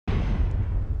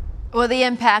Well, the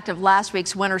impact of last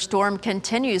week's winter storm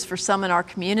continues for some in our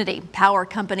community. Power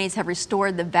companies have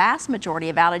restored the vast majority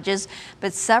of outages,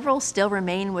 but several still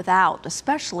remain without,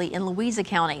 especially in Louisa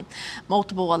County.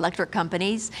 Multiple electric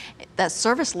companies that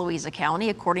service Louisa County,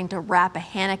 according to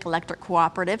Rappahannock Electric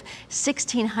Cooperative,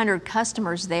 1,600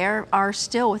 customers there are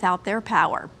still without their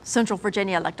power. Central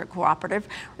Virginia Electric Cooperative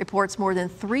reports more than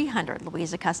 300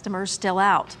 Louisa customers still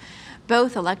out.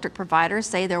 Both electric providers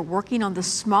say they're working on the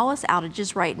smallest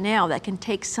outages right now that can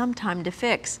take some time to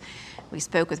fix. We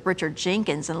spoke with Richard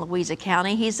Jenkins in Louisa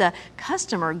County. He's a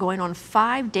customer going on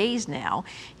 5 days now.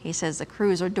 He says the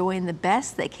crews are doing the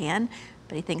best they can,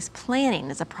 but he thinks planning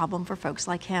is a problem for folks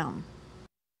like him.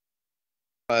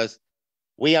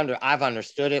 I've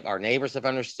understood it. Our neighbors have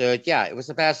understood. Yeah, it was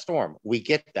a bad storm. We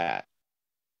get that.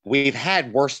 We've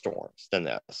had worse storms than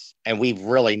this, and we've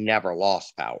really never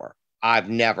lost power.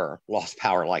 I've never lost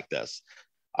power like this.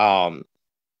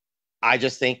 I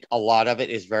just think a lot of it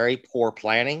is very poor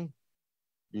planning,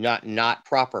 not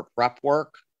proper prep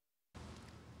work.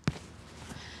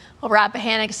 Well,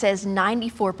 Rappahannock says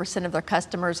 94% of their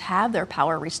customers have their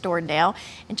power restored now,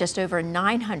 and just over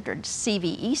 900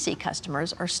 CVEC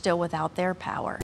customers are still without their power.